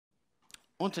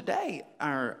Well, today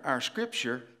our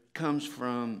scripture comes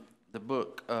from the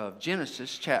book of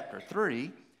Genesis, chapter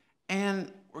 3,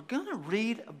 and we're going to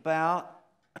read about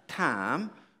a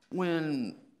time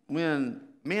when men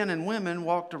and women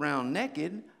walked around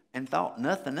naked and thought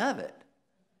nothing of it.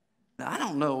 Now, I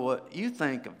don't know what you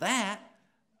think of that,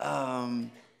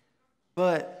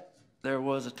 but there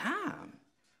was a time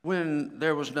when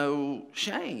there was no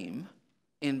shame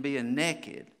in being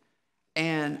naked.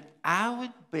 And I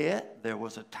would bet there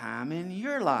was a time in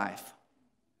your life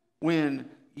when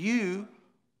you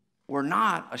were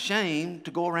not ashamed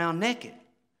to go around naked.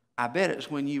 I bet it was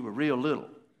when you were real little.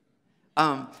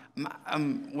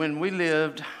 When we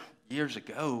lived years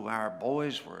ago, our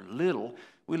boys were little.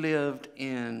 We lived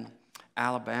in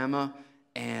Alabama,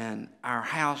 and our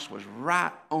house was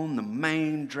right on the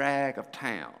main drag of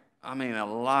town. I mean, a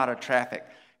lot of traffic.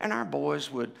 And our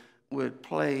boys would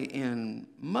play in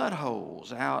mud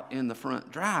holes out in the front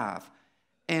drive.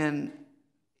 And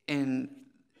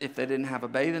if they didn't have a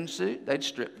bathing suit, they'd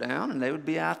strip down and they would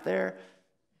be out there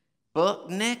buck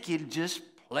naked, just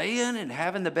playing and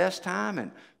having the best time,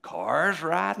 and cars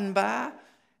riding by,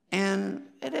 and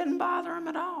it didn't bother them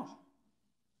at all.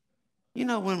 You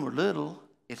know, when we're little,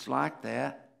 it's like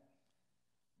that.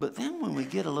 But then when we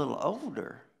get a little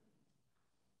older,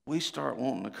 we start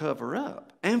wanting to cover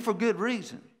up, and for good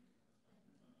reason.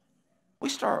 We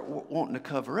start wanting to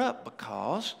cover up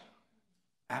because,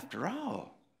 after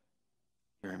all,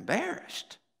 you're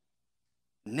embarrassed.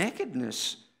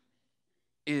 Nakedness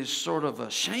is sort of a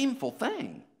shameful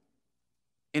thing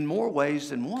in more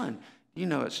ways than one. You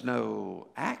know, it's no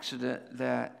accident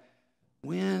that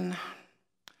when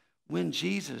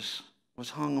Jesus was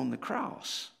hung on the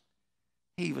cross,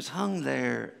 he was hung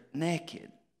there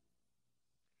naked.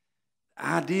 The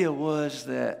idea was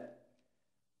that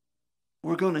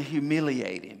we're going to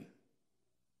humiliate him.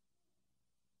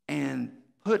 And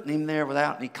putting him there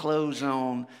without any clothes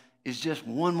on is just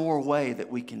one more way that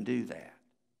we can do that.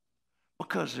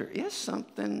 Because there is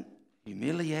something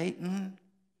humiliating.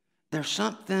 There's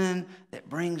something that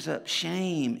brings up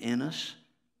shame in us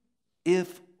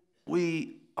if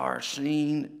we are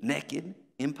seen naked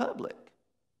in public.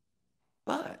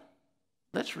 But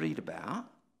let's read about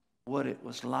what it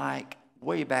was like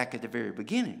way back at the very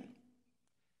beginning.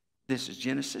 This is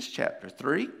Genesis chapter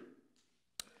 3,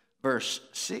 verse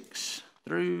 6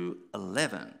 through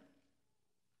 11.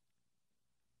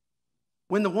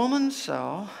 When the woman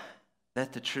saw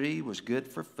that the tree was good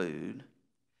for food,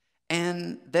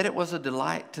 and that it was a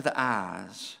delight to the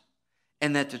eyes,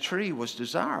 and that the tree was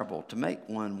desirable to make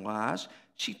one wise,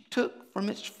 she took from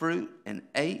its fruit and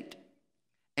ate,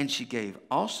 and she gave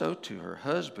also to her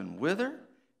husband with her,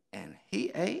 and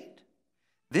he ate.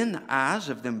 Then the eyes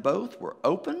of them both were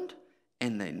opened,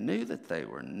 and they knew that they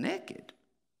were naked.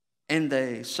 And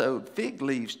they sewed fig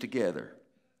leaves together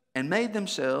and made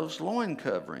themselves loin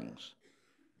coverings.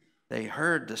 They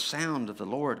heard the sound of the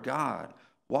Lord God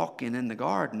walking in the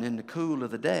garden in the cool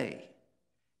of the day.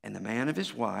 And the man and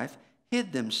his wife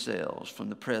hid themselves from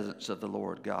the presence of the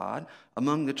Lord God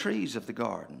among the trees of the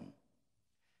garden.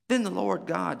 Then the Lord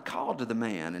God called to the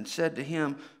man and said to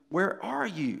him, "Where are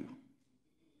you?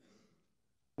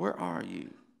 Where are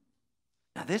you?"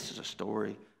 Now, this is a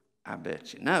story I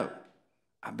bet you know.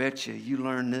 I bet you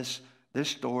learned this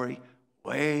story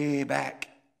way back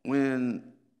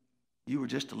when you were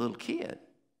just a little kid.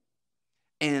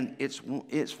 And it's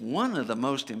one of the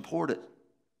most important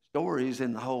stories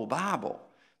in the whole Bible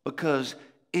because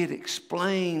it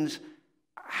explains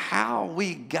how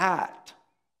we got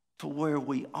to where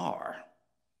we are,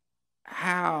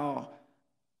 how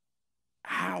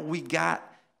we got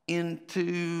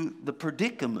into the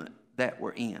predicament that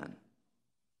we're in.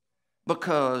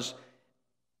 Because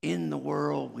in the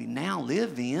world we now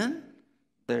live in,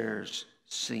 there's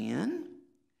sin,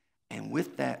 and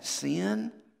with that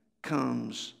sin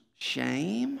comes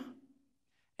shame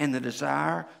and the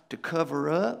desire to cover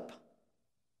up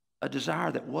a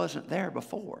desire that wasn't there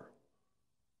before.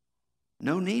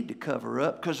 No need to cover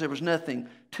up because there was nothing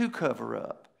to cover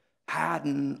up.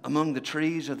 Hiding among the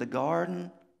trees of the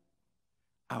garden.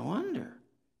 I wonder,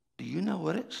 do you know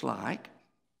what it's like?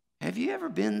 Have you ever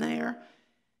been there?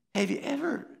 Have you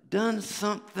ever done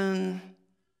something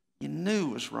you knew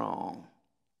was wrong?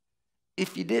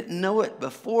 If you didn't know it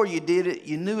before you did it,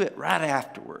 you knew it right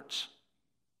afterwards.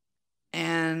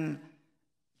 And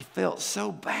you felt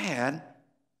so bad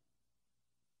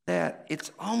that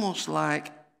it's almost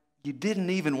like you didn't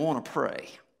even want to pray.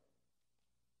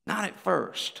 Not at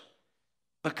first,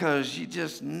 because you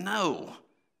just know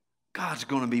God's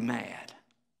going to be mad.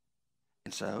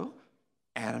 And so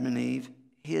Adam and Eve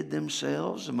hid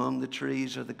themselves among the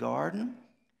trees of the garden,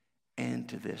 and And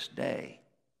to this day,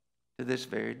 to this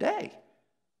very day,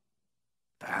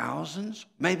 thousands,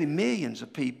 maybe millions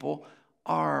of people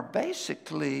are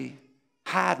basically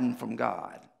hiding from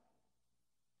God.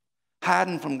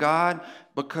 Hiding from God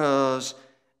because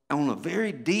on a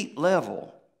very deep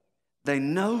level, they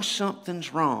know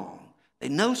something's wrong. They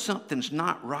know something's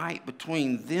not right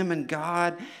between them and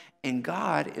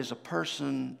God is a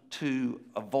person to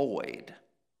avoid.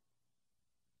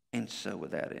 And so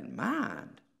with that in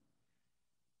mind,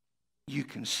 you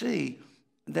can see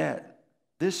that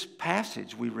this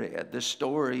passage we read, this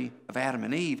story of Adam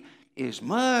and Eve, is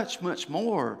much, much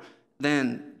more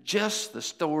than just the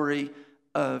story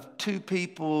of two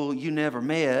people you never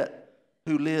met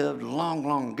who lived long,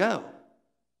 long ago.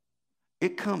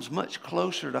 It comes much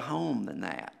closer to home than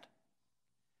that.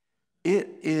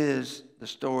 It is the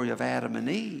story of Adam and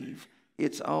Eve.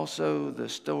 It's also the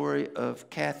story of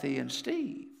Kathy and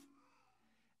Steve.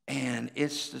 And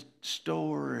it's the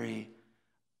story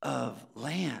of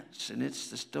Lance, and it's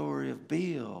the story of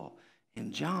Bill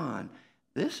and John.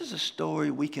 This is a story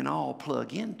we can all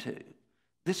plug into.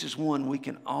 This is one we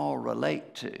can all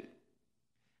relate to.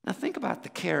 Now think about the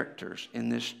characters in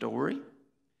this story.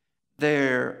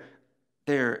 There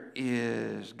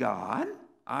is God.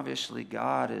 Obviously,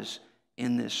 God is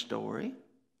in this story.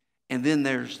 And then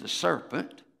there's the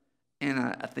serpent. And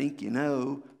I think you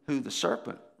know who the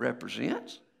serpent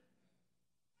represents.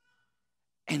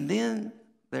 And then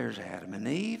there's Adam and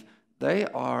Eve. They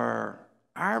are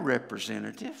our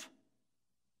representative.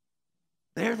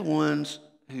 They're the ones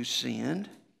who sinned.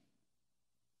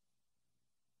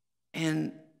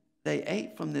 And they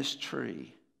ate from this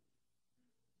tree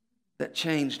that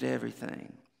changed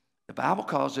everything. The Bible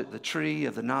calls it the tree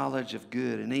of the knowledge of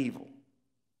good and evil.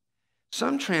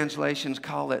 Some translations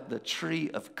call it the tree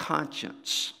of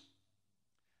conscience.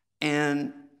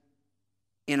 And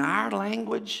in our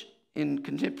language, in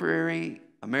contemporary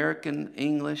American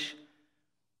English,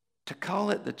 to call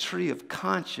it the tree of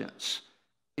conscience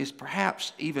is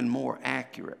perhaps even more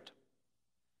accurate.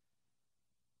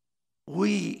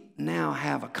 We now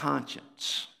have a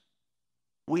conscience.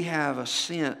 We have a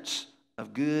sense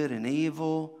of good and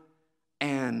evil,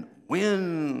 and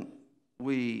when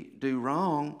we do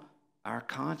wrong, our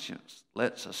conscience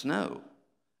lets us know,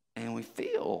 and we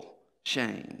feel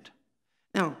shamed.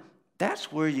 Now,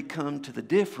 that's where you come to the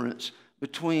difference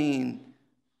between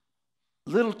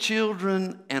little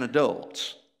children and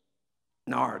adults.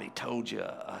 And I already told you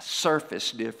a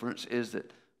surface difference is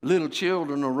that little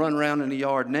children will run around in the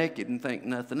yard naked and think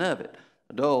nothing of it.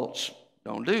 Adults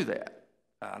don't do that.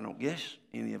 I don't guess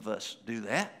any of us do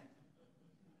that.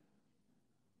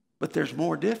 But there's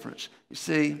more difference. You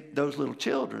see, those little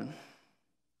children,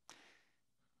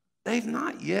 they've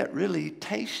not yet really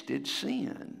tasted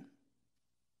sin.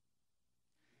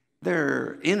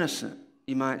 They're innocent,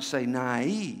 you might say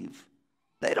naive.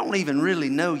 They don't even really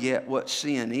know yet what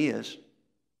sin is.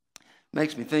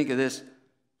 Makes me think of this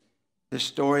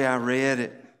story I read.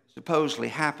 It supposedly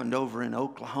happened over in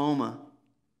Oklahoma.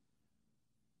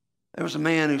 There was a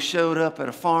man who showed up at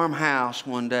a farmhouse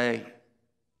one day,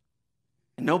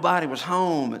 and nobody was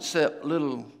home except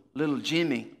little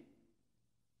Jimmy.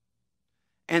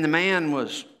 And the man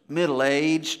was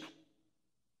middle-aged,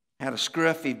 had a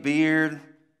scruffy beard,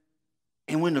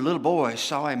 and when the little boy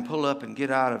saw him pull up and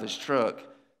get out of his truck,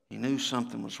 he knew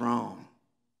something was wrong.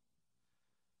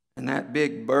 And that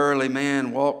big burly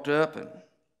man walked up and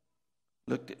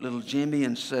looked at little Jimmy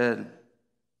and said,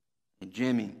 "Hey,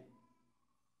 Jimmy,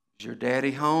 is your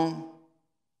daddy home?"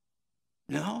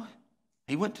 "No,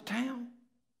 he went to town."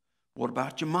 "What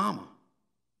about your mama?"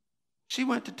 "She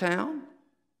went to town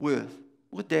with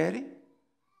daddy."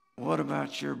 "What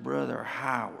about your brother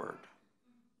Howard?"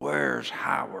 "Where's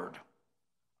Howard?"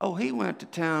 "Oh, he went to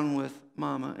town with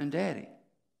mama and daddy."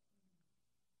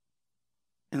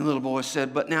 And the little boy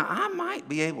said, "But now I might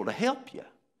be able to help you.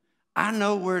 I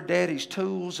know where daddy's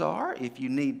tools are if you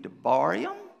need to borrow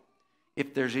them.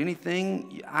 If there's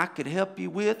anything I could help you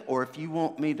with, or if you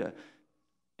want to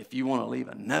leave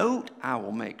a note, I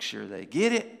will make sure they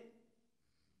get it."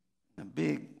 The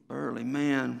big burly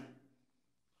man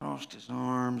crossed his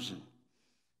arms and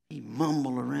he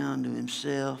mumbled around to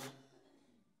himself.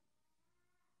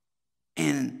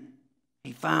 And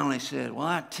he finally said, "Well,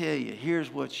 I tell you, here's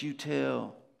what you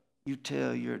tell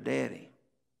your daddy.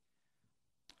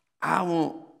 I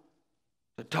want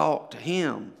to talk to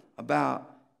him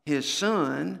about his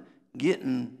son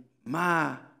getting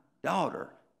my daughter.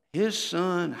 His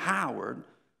son, Howard,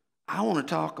 I want to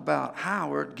talk about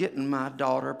Howard getting my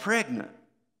daughter pregnant."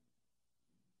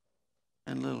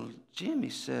 And little Jimmy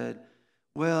said,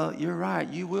 "Well, you're right.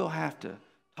 You will have to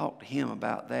talk to him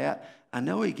about that. I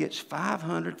know he gets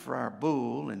 500 for our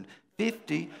bull and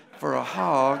 50 for a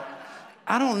hog.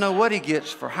 I don't know what he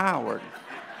gets for Howard.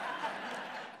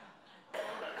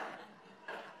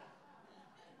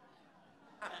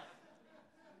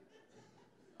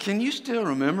 Can you still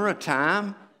remember a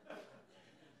time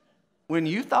when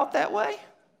you thought that way?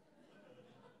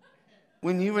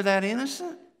 When you were that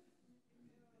innocent?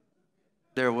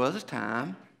 There was a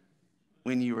time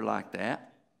when you were like that.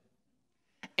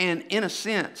 And in a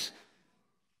sense,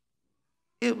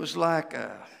 it was like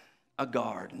a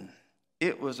garden.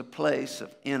 It was a place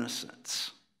of innocence.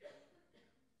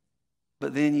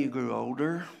 But then you grew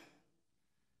older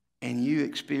and you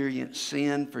experienced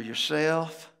sin for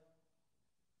yourself.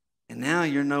 And now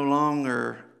you're no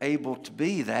longer able to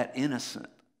be that innocent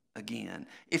again.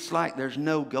 It's like there's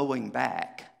no going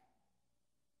back.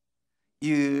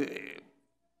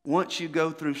 Once you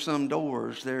go through some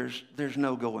doors, there's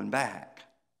no going back.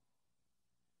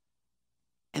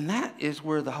 And that is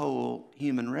where the whole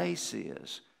human race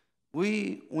is.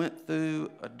 We went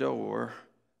through a door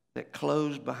that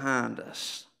closed behind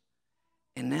us.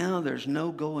 And now there's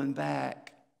no going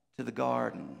back to the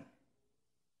garden.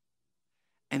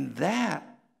 And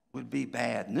that would be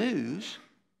bad news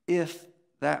if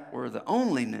that were the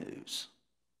only news.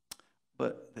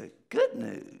 But the good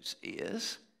news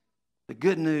is, the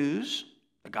good news,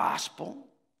 the gospel,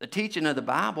 the teaching of the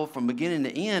Bible from beginning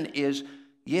to end is,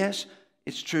 yes,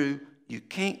 it's true, you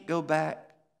can't go back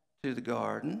to the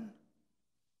garden.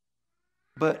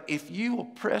 But if you will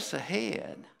press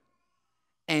ahead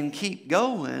and keep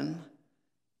going,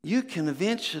 you can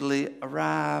eventually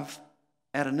arrive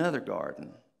at another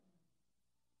garden.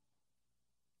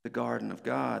 The garden of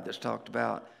God that's talked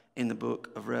about in the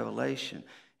book of Revelation.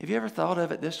 Have you ever thought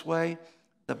of it this way?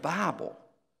 The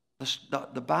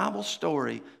Bible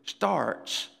story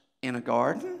starts in a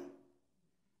garden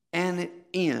and it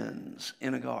ends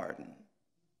in a garden.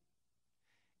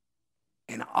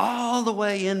 And all the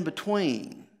way in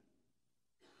between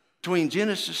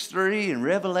Genesis 3 and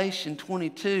Revelation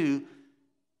 22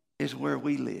 is where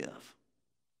we live.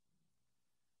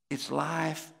 It's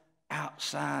life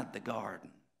outside the garden.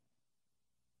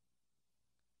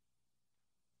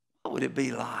 What would it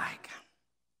be like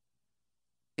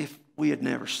if we had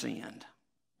never sinned?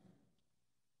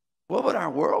 What would our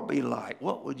world be like?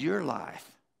 What would your life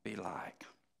be like?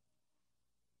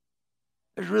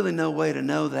 There's really no way to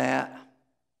know that,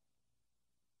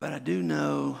 but I do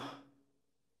know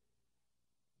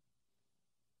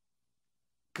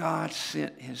God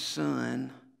sent his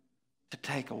Son to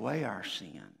take away our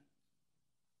sin.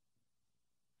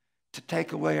 To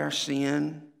take away our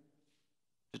sin,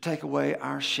 to take away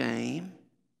our shame.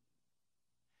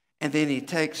 And then he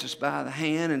takes us by the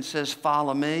hand and says,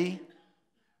 follow me.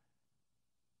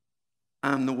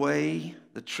 I'm the way,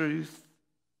 the truth,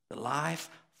 the life.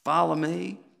 Follow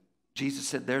me. Jesus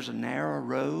said there's a narrow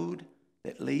road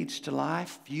that leads to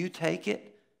life. Few take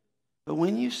it. But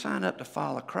when you sign up to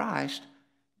follow Christ,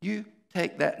 you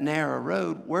take that narrow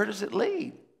road. Where does it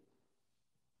lead?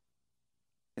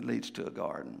 It leads to a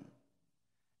garden.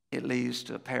 It leads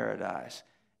to a paradise.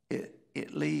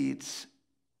 It leads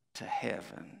to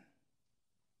heaven.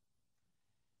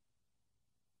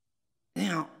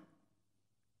 Now,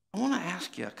 I want to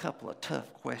ask you a couple of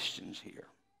tough questions here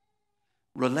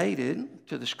related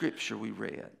to the scripture we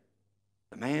read.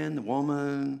 The man, the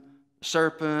woman, the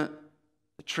serpent,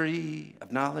 the tree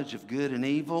of knowledge of good and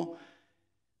evil.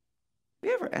 Have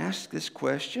you ever asked this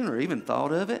question or even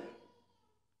thought of it?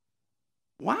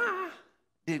 Why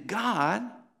did God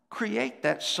create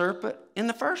that serpent in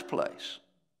the first place?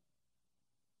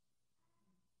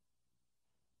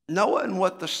 Knowing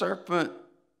what the serpent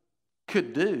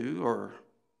could do or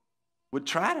would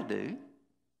try to do.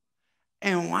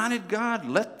 And why did God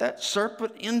let that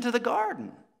serpent into the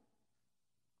garden?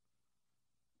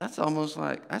 That's almost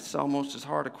as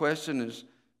hard a question as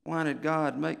why did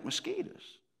God make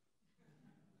mosquitoes?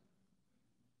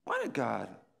 Why did God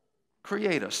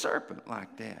create a serpent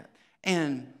like that?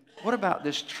 And what about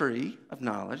this tree of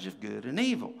knowledge of good and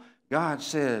evil? God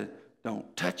said,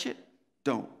 don't touch it.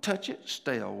 Don't touch it.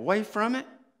 Stay away from it.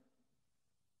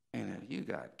 And if you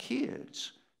got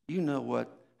kids, you know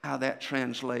how that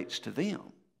translates to them.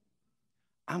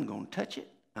 I'm going to touch it.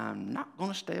 I'm not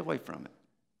going to stay away from it.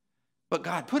 But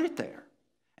God put it there.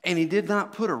 And he did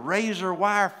not put a razor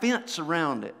wire fence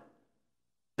around it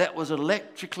that was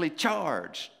electrically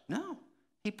charged. No,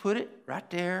 he put it right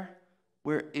there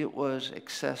where it was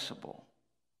accessible.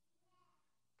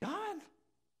 God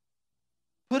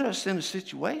put us in a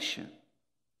situation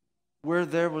where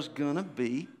there was going to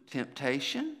be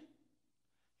temptation.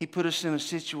 He put us in a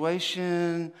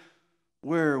situation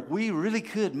where we really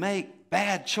could make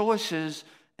bad choices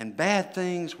and bad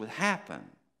things would happen.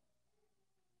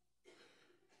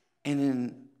 And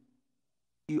then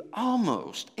you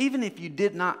almost, even if you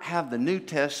did not have the New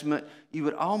Testament, you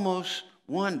would almost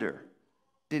wonder,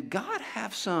 did God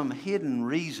have some hidden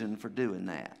reason for doing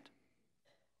that?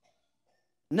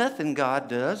 Nothing God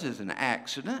does is an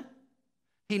accident.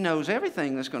 He knows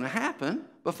everything that's going to happen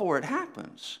before it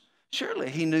happens. Surely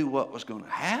he knew what was going to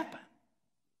happen.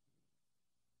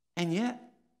 And yet,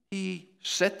 he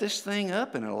set this thing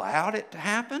up and allowed it to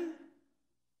happen?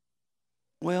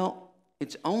 Well,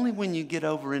 it's only when you get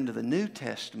over into the New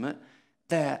Testament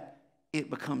that it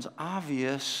becomes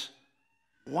obvious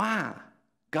why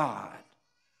God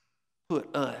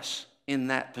put us in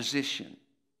that position,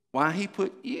 why he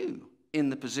put you in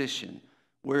the position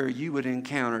where you would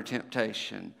encounter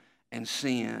temptation and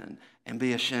sin and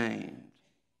be ashamed.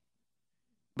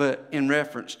 But in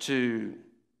reference to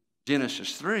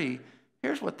Genesis 3,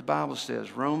 here's what the Bible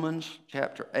says. Romans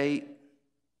chapter 8,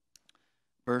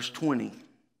 verse 20.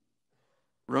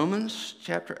 Romans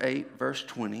chapter 8, verse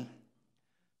 20.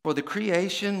 For the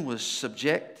creation was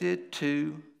subjected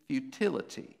to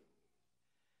futility,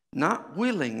 not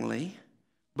willingly,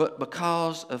 but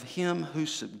because of him who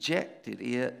subjected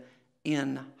it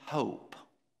in hope.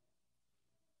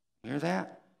 Hear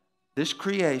that? This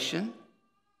creation,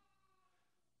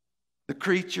 the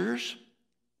creatures,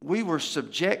 we were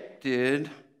subjected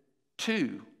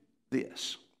to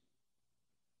this.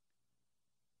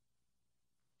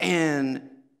 And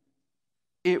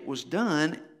it was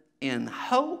done in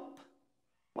hope.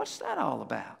 What's that all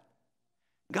about?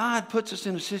 God puts us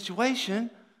in a situation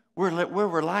where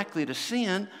we're likely to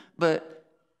sin, but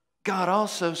God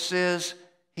also says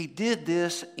he did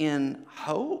this in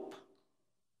hope.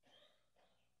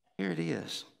 Here it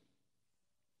is.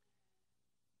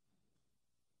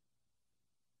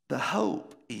 The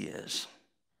hope is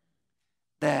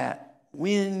that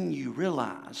when you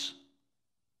realize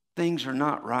things are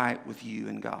not right with you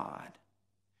and God,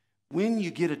 when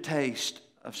you get a taste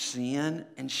of sin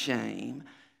and shame,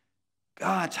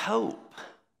 God's hope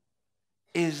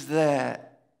is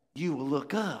that you will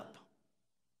look up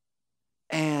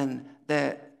and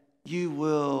that you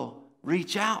will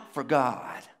reach out for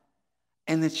God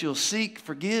and that you'll seek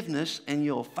forgiveness and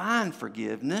you'll find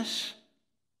forgiveness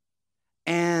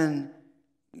and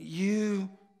you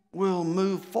will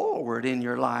move forward in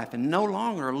your life and no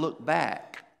longer look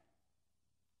back.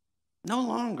 No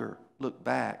longer look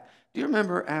back. Do you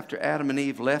remember after Adam and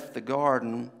Eve left the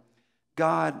garden,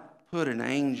 God put an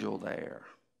angel there,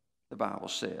 the Bible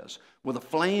says, with a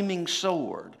flaming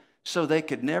sword so they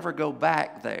could never go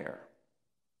back there.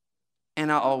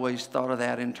 And I always thought of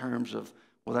that in terms of,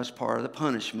 well, that's part of the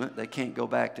punishment. They can't go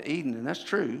back to Eden, and that's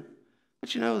true.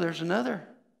 But you know, there's another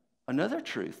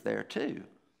truth there too.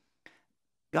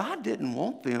 God didn't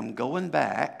want them going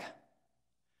back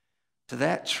to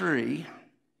that tree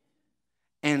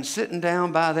and sitting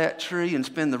down by that tree and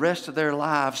spend the rest of their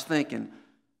lives thinking,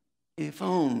 if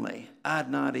only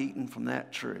I'd not eaten from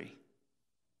that tree.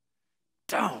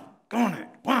 Doggone it,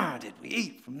 why did we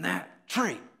eat from that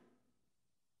tree?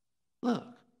 Look,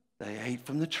 they ate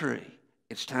from the tree.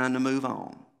 It's time to move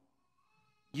on.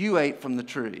 You ate from the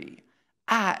tree.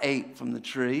 I ate from the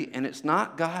tree, and it's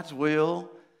not God's will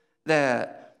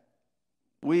that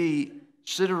we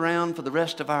sit around for the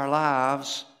rest of our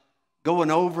lives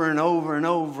going over and over and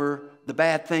over the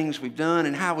bad things we've done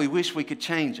and how we wish we could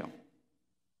change them.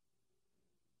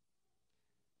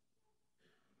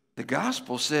 The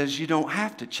gospel says you don't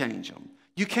have to change them.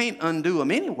 You can't undo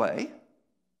them anyway.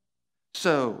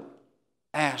 So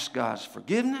ask God's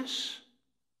forgiveness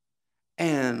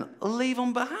and leave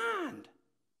them behind.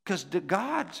 Because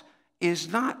God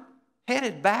is not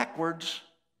headed backwards.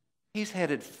 He's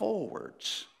headed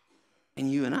forwards.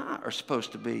 And you and I are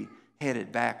supposed to be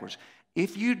headed backwards.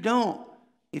 If you don't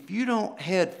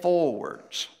head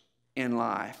forwards in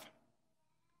life,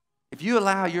 if you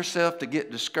allow yourself to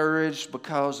get discouraged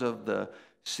because of the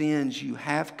sins you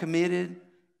have committed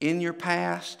in your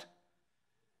past,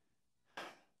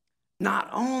 not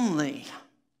only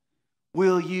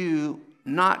will you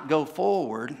not go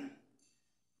forward,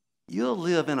 you'll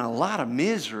live in a lot of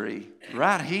misery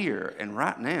right here and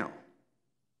right now.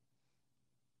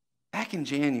 Back in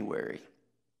January,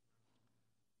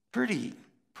 pretty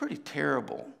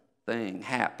terrible thing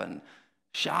happened.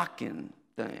 Shocking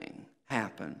thing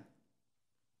happened.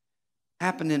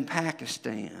 Happened in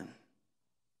Pakistan,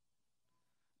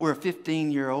 where a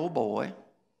 15-year-old boy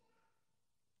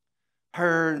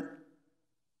heard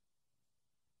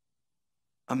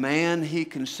a man he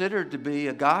considered to be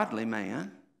a godly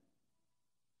man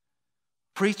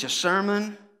preach a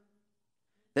sermon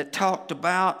that talked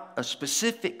about a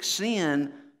specific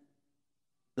sin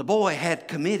the boy had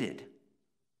committed.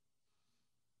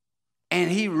 And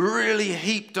he really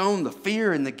heaped on the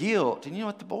fear and the guilt. And you know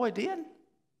what the boy did?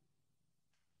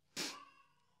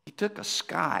 He took a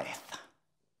scythe,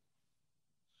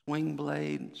 swing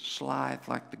blade, scythe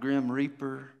like the Grim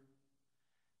Reaper,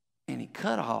 and he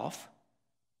cut off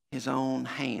his own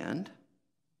hand.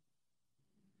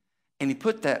 And he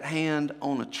put that hand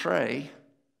on a tray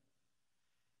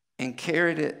and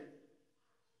carried it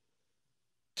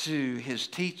to his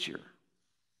teacher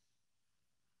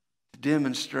to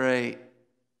demonstrate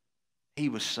he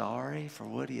was sorry for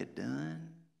what he had done.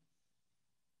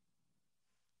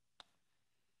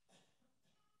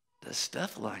 Does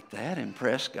stuff like that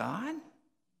impress God?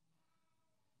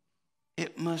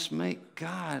 It must make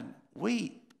God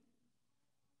weep.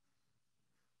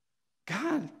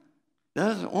 God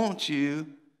doesn't want you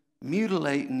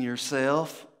mutilating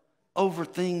yourself over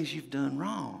things you've done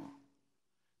wrong.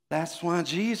 That's why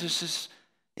Jesus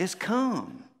is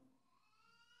come,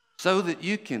 so that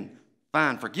you can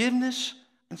find forgiveness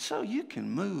and so you can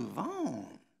move on.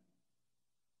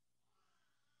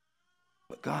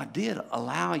 But God did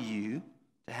allow you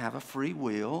to have a free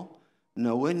will,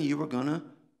 knowing you were going to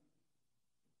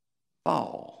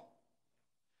fall.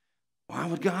 Why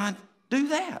would God do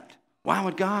that? Why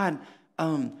would God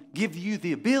give you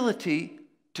the ability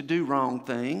to do wrong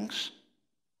things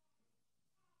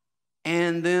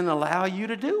and then allow you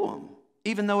to do them,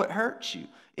 even though it hurts you?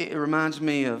 It reminds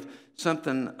me of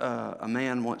something a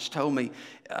man once told me.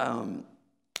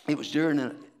 It was during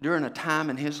a time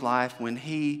in his life when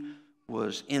he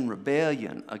was in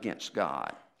rebellion against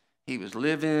God. He was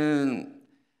living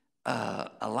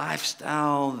a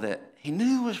lifestyle that he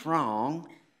knew was wrong,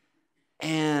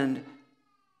 and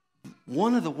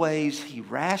one of the ways he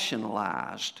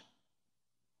rationalized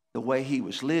the way he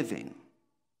was living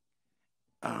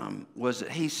was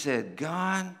that he said,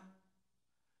 God,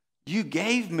 you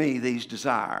gave me these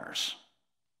desires.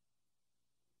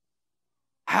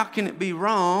 How can it be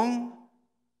wrong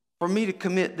for me to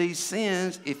commit these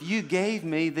sins if you gave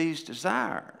me these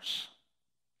desires?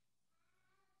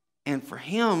 And for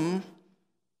him,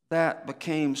 that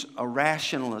becomes a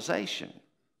rationalization.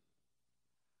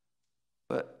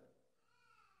 But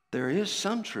there is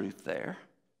some truth there.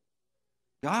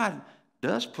 God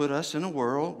does put us in a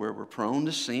world where we're prone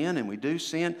to sin, and we do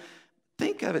sin.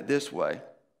 Think of it this way.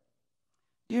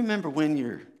 Do you remember when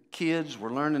your kids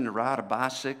were learning to ride a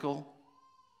bicycle?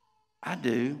 I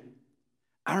do.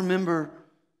 I remember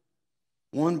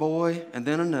one boy and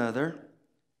then another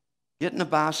getting a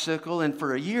bicycle, and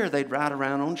for a year they'd ride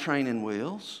around on training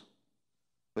wheels.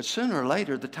 But sooner or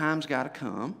later, the time's got to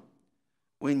come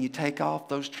when you take off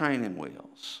those training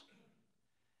wheels.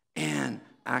 And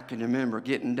I can remember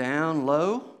getting down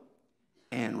low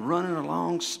and running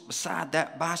along beside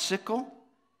that bicycle,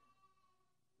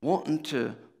 wanting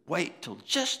to wait till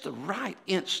just the right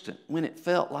instant when it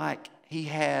felt like he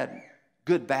had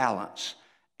good balance,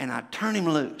 and I'd turn him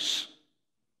loose.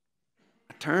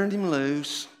 I turned him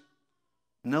loose,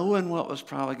 knowing what was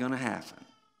probably going to happen.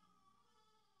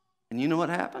 And you know what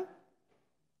happened?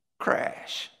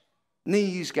 Crash.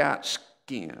 Knees got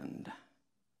skinned.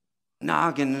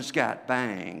 Noggins got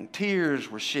banged. Tears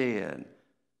were shed.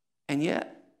 And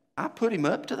yet, I put him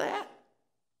up to that.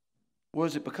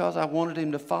 Was it because I wanted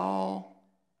him to fall?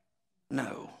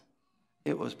 No.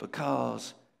 It was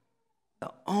because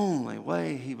the only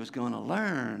way he was going to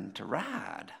learn to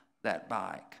ride that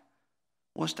bike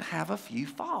was to have a few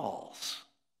falls.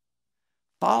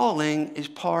 Falling is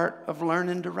part of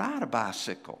learning to ride a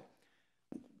bicycle.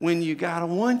 When you got a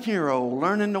 1-year-old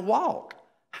learning to walk,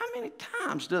 how many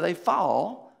times do they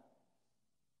fall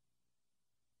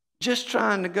just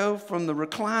trying to go from the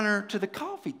recliner to the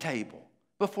coffee table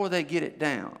before they get it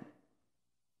down?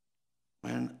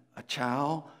 When a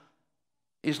child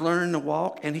is learning to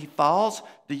walk and he falls,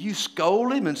 do you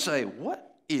scold him and say,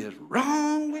 what is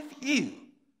wrong with you?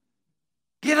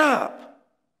 Get up.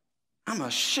 I'm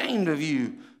ashamed of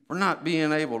you for not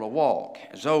being able to walk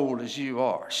as old as you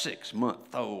are,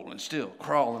 6-month-old, and still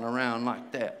crawling around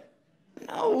like that.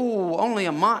 No, only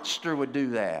a monster would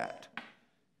do that.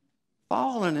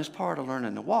 Falling is part of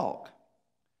learning to walk.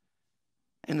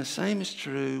 And the same is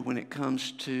true when it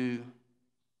comes to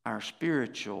our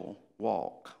spiritual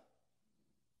walk,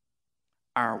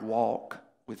 our walk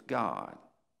with God.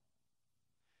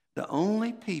 The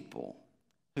only people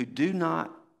who do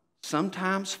not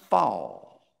sometimes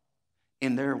fall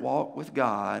in their walk with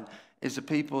God is the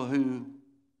people who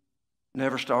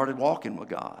never started walking with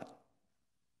God.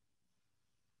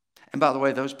 And by the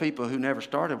way, those people who never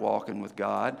started walking with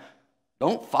God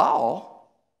don't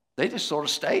fall. they just sort of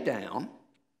stay down.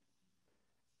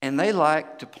 And they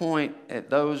like to point at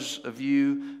those of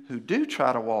you who do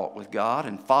try to walk with God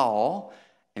and fall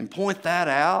and point that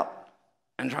out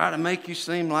and try to make you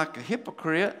seem like a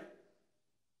hypocrite,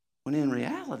 when in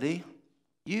reality,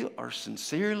 you are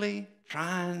sincerely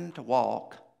trying to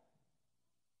walk,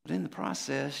 but in the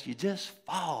process, you just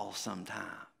fall sometimes.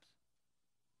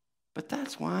 But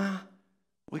that's why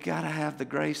we got to have the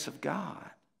grace of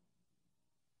God.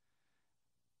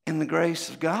 And the grace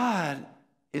of God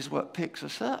is what picks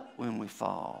us up when we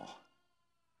fall.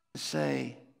 To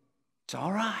say, it's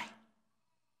all right.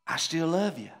 I still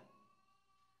love you.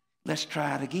 Let's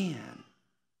try it again.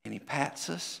 And he pats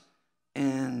us,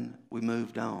 and we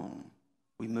moved on.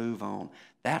 We move on.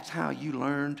 That's how you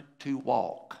learned to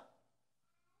walk.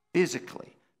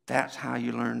 Physically, that's how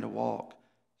you learn to walk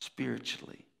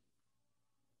spiritually.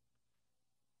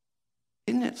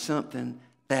 Isn't it something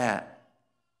that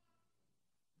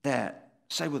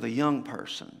say with a young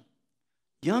person,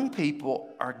 young people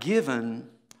are given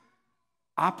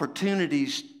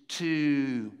opportunities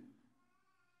to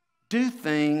do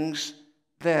things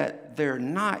that they're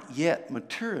not yet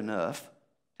mature enough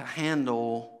to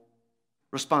handle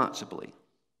responsibly.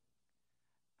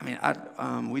 I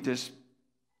mean, we just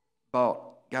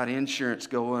got insurance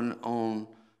going on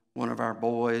one of our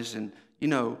boys, and you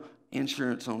know,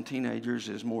 insurance on teenagers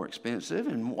is more expensive,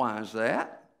 and why is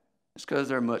that? It's because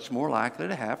they're much more likely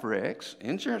to have wrecks.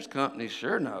 Insurance companies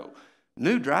sure know.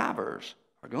 New drivers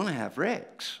are going to have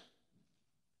wrecks.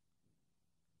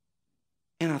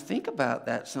 And I think about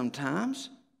that sometimes,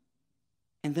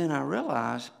 and then I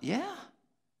realize, yeah,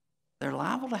 they're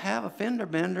liable to have a fender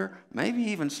bender, maybe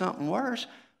even something worse,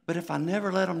 but if I never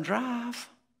let them drive,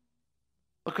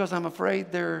 because I'm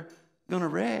afraid they're going to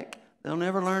wreck, they'll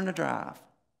never learn to drive.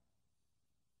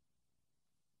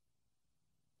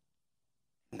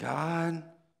 God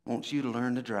wants you to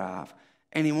learn to drive,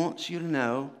 and he wants you to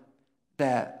know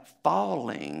that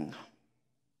falling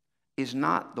is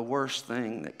not the worst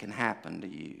thing that can happen to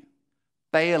you.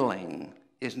 Failing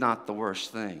is not the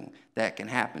worst thing that can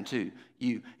happen to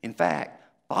you. In fact,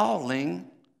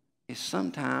 falling is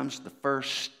sometimes the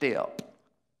first step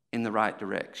in the right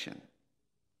direction.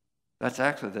 That's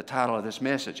actually the title of this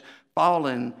message.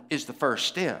 Falling is the first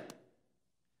step.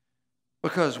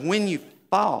 Because when you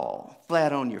fall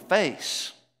flat on your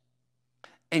face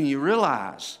and you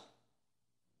realize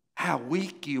how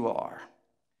weak you are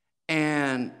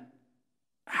and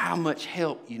how much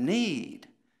help you need,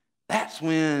 that's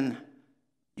when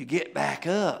you get back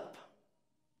up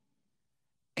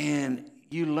and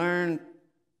you learn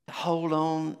to hold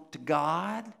on to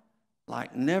God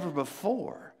like never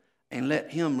before and let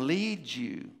him lead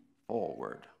you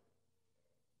forward.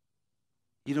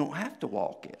 You don't have to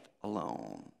walk it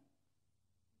alone.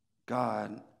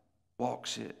 God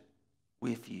walks it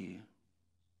with you.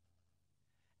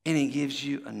 And he gives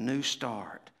you a new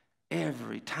start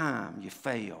every time you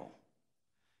fail.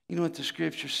 You know what the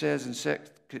scripture says in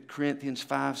 2 Corinthians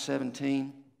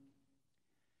 5:17?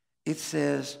 It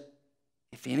says,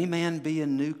 if any man be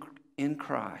in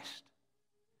Christ,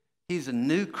 he's a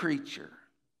new creature.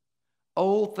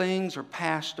 Old things are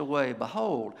passed away.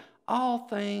 Behold, all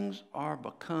things are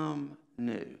become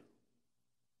new.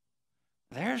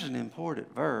 There's an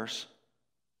important verse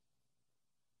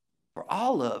for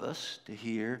all of us to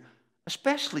hear,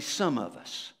 especially some of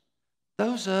us.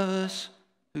 Those of us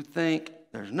who think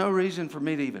there's no reason for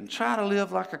me to even try to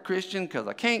live like a Christian because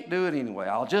I can't do it anyway.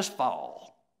 I'll just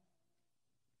fall.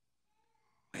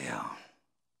 Well,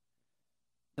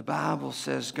 the Bible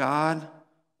says God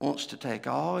wants to take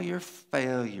all your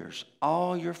failures,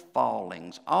 all your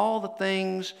fallings, all the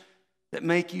things that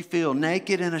make you feel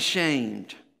naked and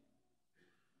ashamed,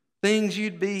 things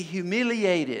you'd be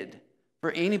humiliated for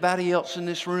anybody else in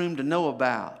this room to know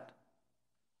about.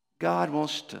 God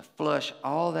wants to flush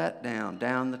all that down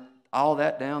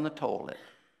the toilet.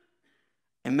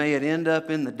 And may it end up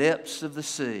in the depths of the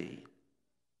sea.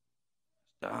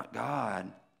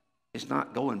 God is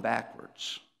not going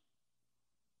backwards.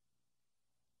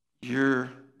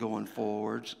 You're going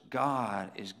forwards.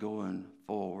 God is going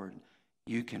forward.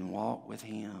 You can walk with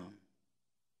him.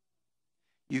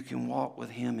 You can walk with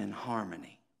him in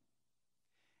harmony.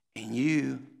 And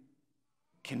you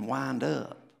can wind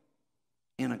up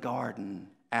in a garden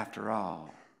after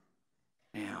all.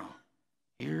 Now,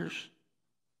 here's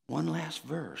one last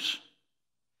verse.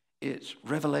 It's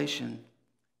Revelation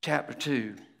chapter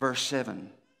 2, verse 7.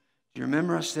 Do you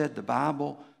remember I said the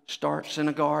Bible starts in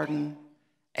a garden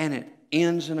and it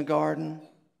ends in a garden?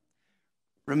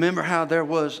 Remember how there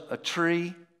was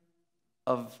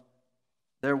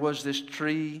this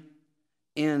tree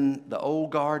in the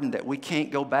old garden that we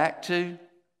can't go back to?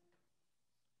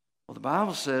 Well, the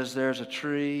Bible says there's a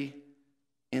tree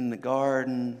in the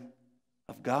garden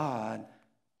of God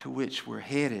to which we're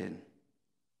headed.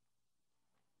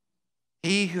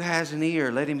 He who has an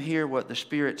ear, let him hear what the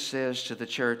Spirit says to the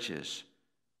churches.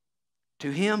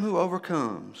 To him who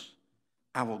overcomes,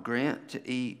 I will grant to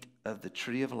eat of the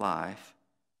tree of life,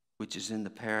 which is in the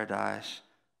paradise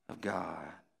of God.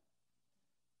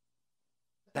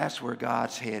 That's where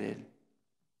God's headed.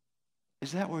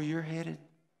 Is that where you're headed?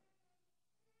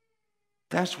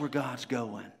 That's where God's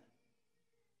going.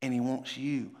 And he wants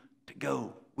you to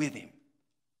go with him.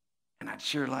 And I'd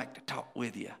sure like to talk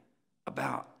with you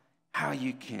about how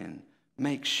you can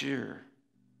make sure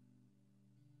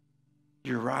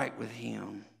you're right with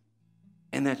him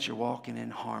and that you're walking in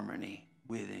harmony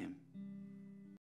with him.